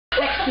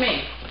That's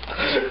me.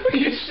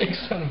 You sick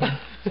son of a...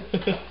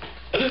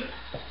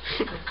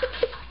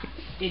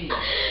 Idiot.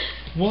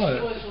 What?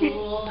 It was a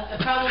little,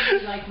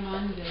 probably like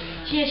Monday.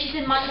 Yeah, she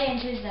said Monday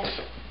and Tuesday.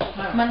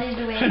 Right. Monday's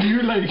the way. And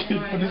you like it,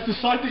 Right, but it's the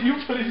side that you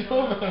put it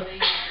over.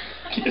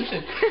 Kiss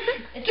it.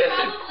 It's Kiss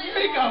probably it. the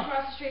Pick one up.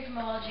 across the street from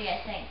OLG,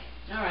 I think.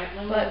 Alright,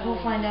 But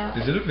we'll find out.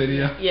 Is it a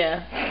video?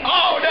 Yeah.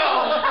 Oh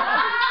no!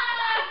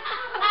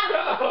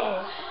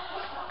 No!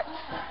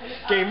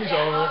 Game's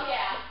over. Oh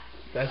yeah.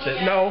 That's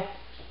it. No.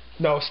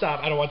 No,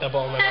 stop. I don't want that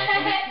ball in my mouth.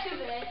 Too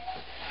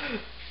bad.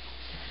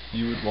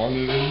 You would want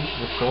it in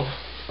with Cole?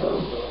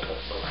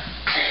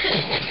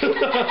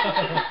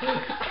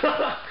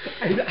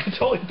 I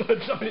totally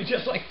thought somebody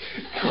just like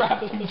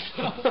grabbed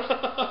themselves.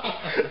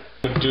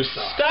 Do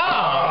stop.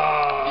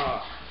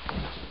 Stop!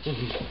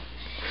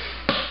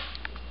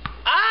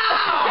 Ow!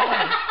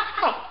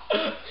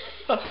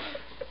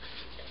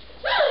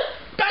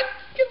 Back!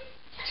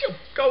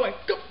 Go away.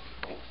 Go.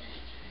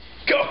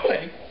 Go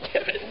away.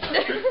 Get it. Ew,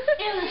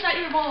 it's not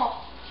your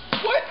ball.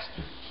 What?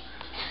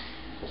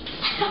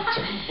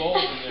 Two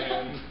balls in your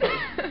hand.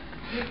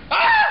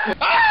 Ah!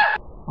 Ah!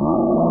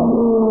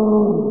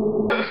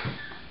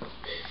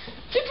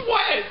 It's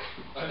wet!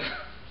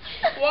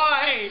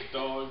 Why?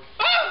 Dog.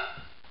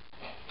 Ah!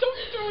 Don't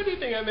throw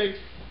anything at me.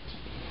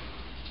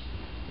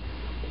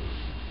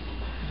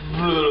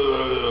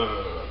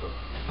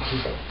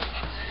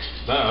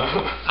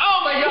 Oh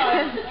my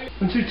god!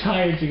 I'm too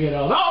tired to get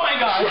out. Oh my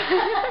god!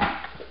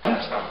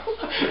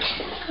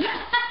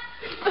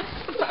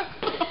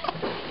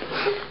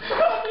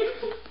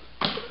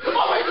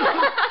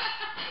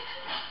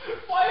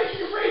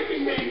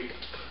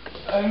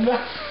 I'm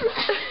not.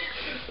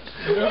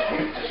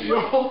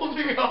 You're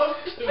holding on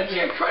to I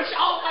can't crush.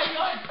 Oh my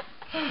god!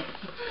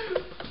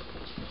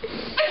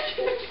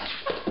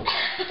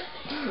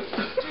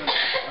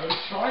 I was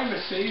trying to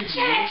save you.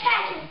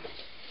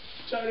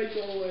 Trying to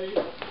go away.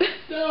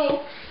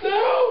 No! No!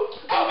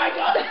 Oh my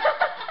god!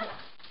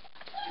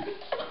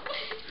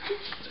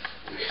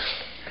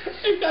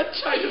 I've got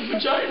China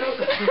vagina.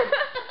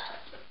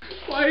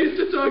 Why is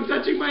the dog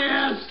touching my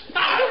ass?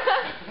 Ah!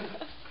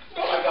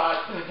 Oh my god!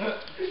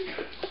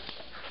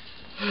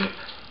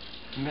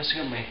 I'm messing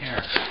up my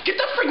hair. Get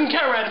the freaking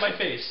camera out of my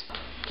face!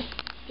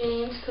 Your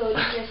name's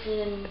Cody, Justin,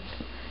 and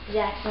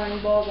Zach's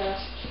running ball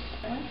dust.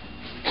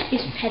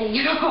 He's petting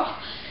it off.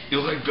 You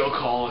look like Bill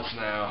Collins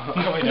now.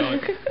 No, I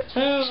don't.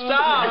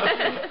 Stop!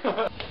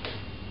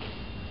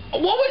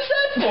 What was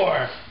that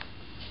for?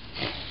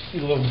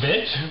 You little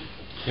bitch.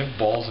 You have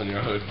balls in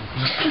your hood.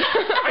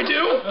 I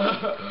do?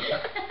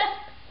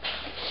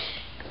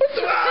 What's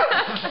the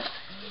matter?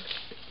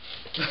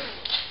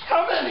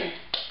 How many?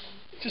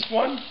 Just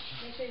one?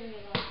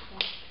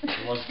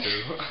 It was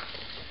two.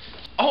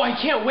 Oh, I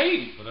can't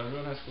wait! But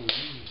everyone has to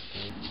leave.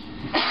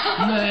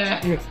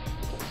 Nah.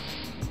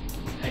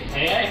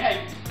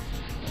 Hey.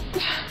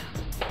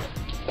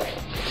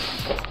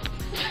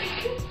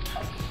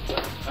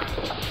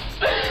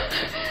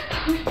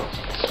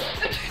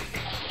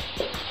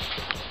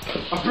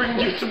 I'm bringing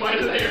you to my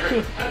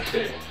lair. That's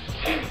it.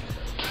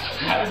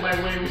 Having my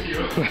way with you.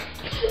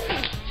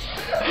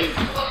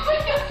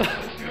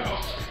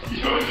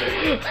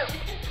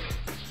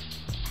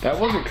 That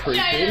wasn't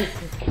creepy.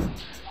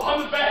 On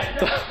the bed.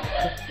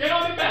 Get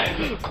on the bed.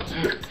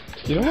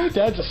 You know my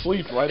dad's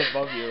asleep right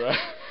above you, right?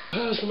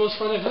 That's the most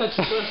fun I've had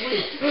since last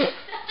week.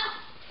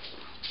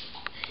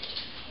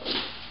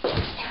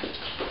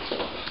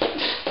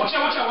 Watch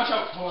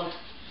out. Hold on.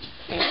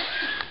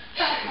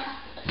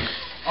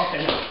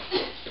 Okay, now.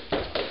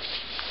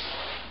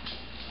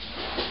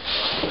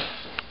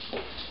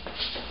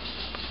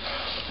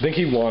 I think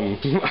he won.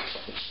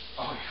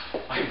 Oh, yeah.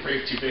 I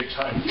raped you big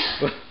time.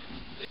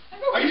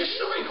 Are you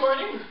still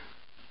recording?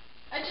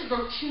 I just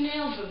broke 2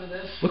 nails over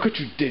this. Look what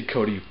you did,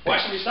 Cody. Why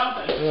should we stop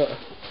that?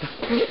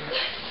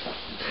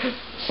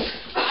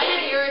 I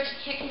had Eric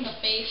kick in the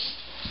face.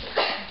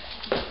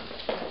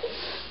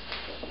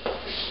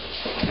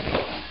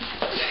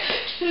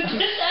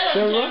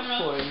 They're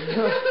wrestling.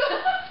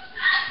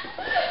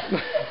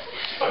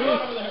 Come on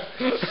over there.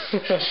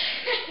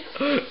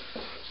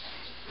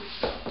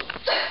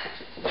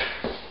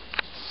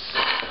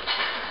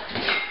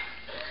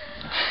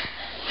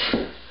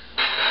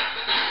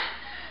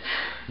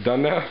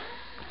 Done now?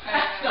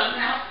 Done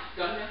now.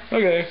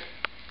 Okay.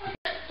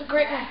 The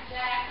grape one.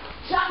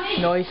 Stop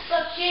me. Nice.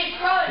 Look, she ain't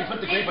growing. You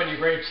put the grape on your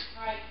grapes.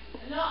 Alright.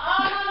 No,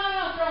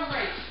 throw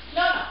grapes.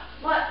 No.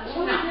 What?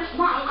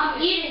 Mom,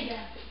 I'm eating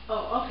them.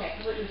 Oh, okay.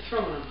 I thought you were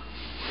throwing them.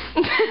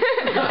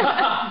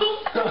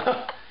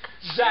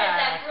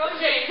 Zach.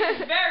 Roger is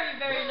very,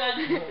 very nice.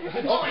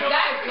 Oh,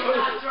 Zach is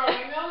not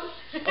throwing them.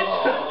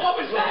 What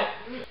was that?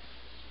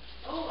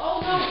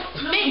 Oh,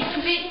 no. Me.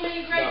 Too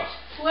many grapes.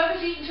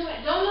 Whoever's eating too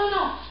many. No.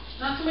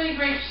 Not too many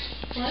grapes.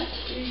 What?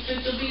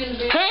 You'll be in the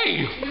bed.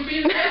 Hey! You'll be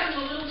in the bed a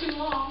little too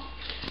long.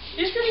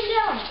 You're sitting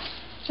down.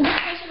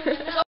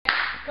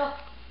 Go.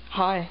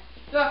 Hi.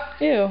 Go.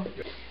 Ew.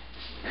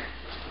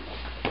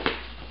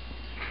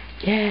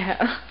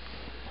 Yeah.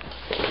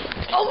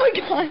 Oh my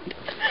god.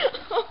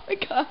 Oh my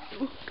god.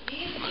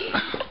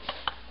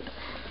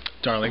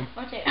 Darling.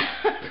 Watch it.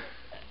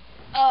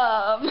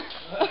 I'll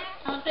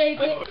take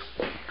it.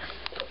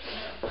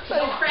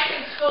 No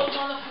cracking skulls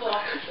on the floor.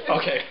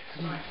 Okay.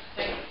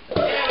 There we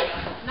go.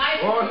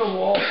 Nice. More on the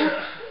wall.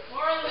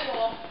 More on the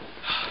wall.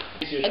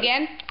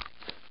 Again?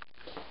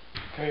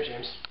 Come here,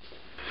 James.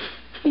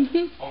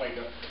 Oh my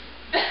god.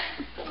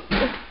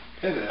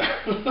 Hey there.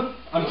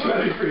 I'm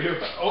ready for you.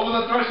 Over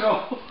the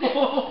threshold.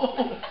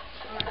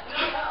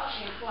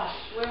 Okay, flush.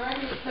 Wherever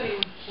you're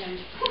putting him.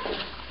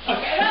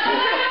 Okay.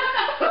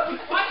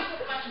 Watch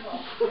the ball.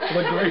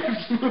 The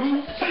grapes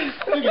move.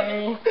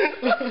 Hello. For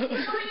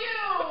you,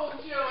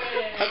 Joey.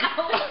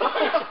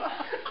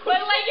 My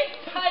leg is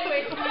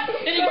sideways.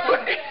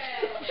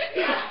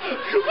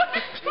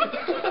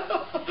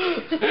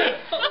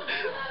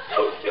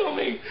 Don't kill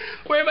me.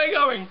 Where am I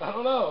going? I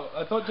don't know.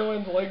 I thought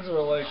Joanne's legs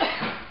were like...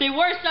 They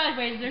were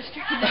sideways. They're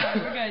straight now.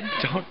 We're good.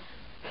 Don't...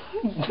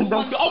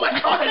 Oh my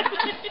god!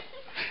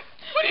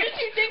 What did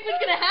you think was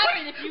going to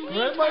happen if you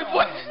Where's my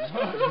foot?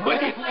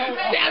 Wait,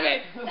 damn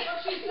it! No,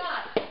 she's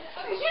not.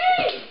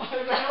 Okay.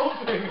 I'm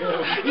helping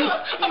him.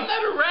 I'm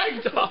not a rag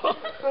doll.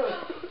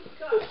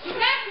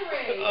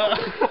 Zachary.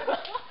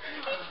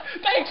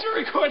 Thanks for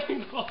recording.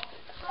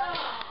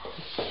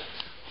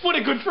 What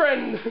a good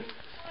friend.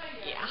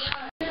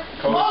 Yeah.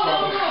 No,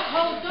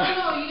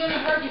 you're going to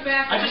hurt your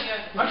back. I'm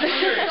just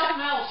curious.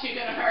 Something else you're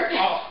going to hurt.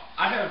 Oh,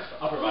 I have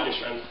upper body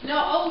strength.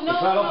 No, It's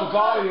not upper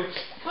body, it's...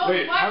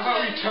 Cody, Wait, how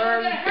about we you're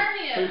turn gonna hurt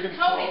me. so you can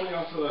throw me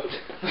onto the...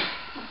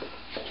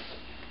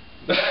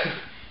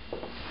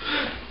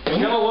 I'm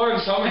gonna learn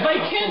somehow. If I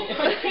can't...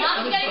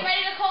 Mom's getting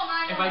ready to call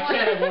 911. If I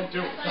can, I won't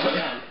do it.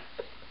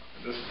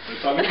 It's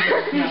on me.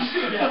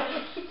 Yeah.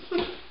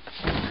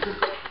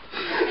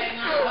 Okay,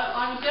 no,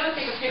 I was going to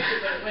take a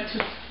picture, but it went too...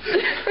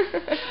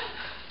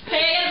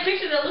 Hey, I got a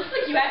picture that looks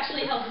like you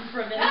actually held him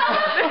for a minute.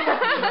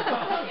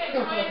 Okay,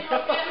 Ryan,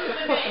 you're better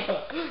than me.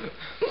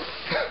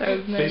 That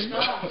was nice.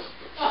 Facebook.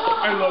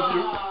 I love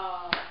you.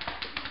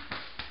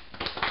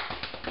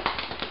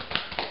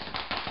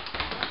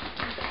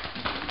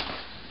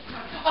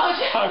 Oh,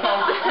 shit.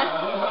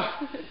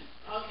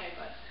 Okay,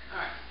 bud.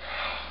 Alright.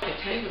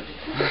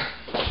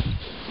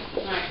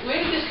 Alright, where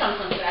did this come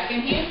from? Back in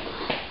here?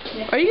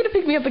 Are you going to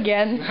pick me up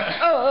again?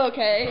 Oh,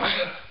 okay.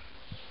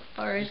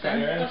 Alright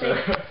then.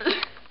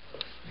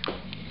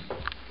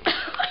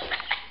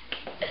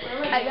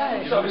 I got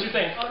it. So what you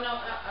think? Oh, no,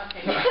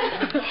 okay.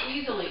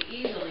 Easily.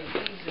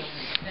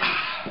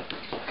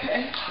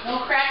 Okay. No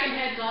cracking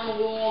heads on the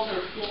walls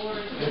or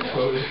floors.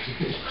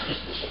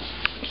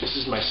 This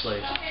is my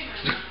slave. Okay,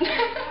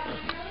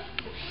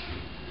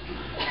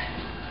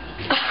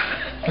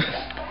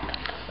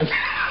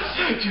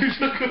 You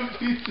took a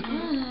piece of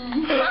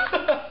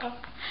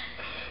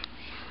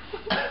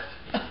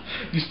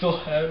You still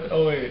have it?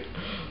 Oh wait.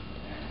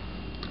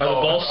 Are the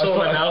balls still in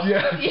my mouth?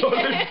 Yeah.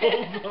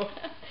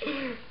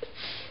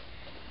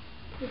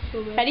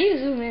 How do you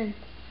zoom in?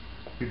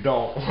 You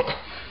don't.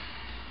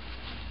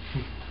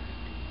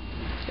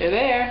 You're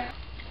there.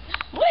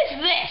 What is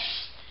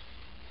this?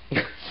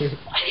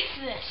 What is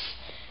this?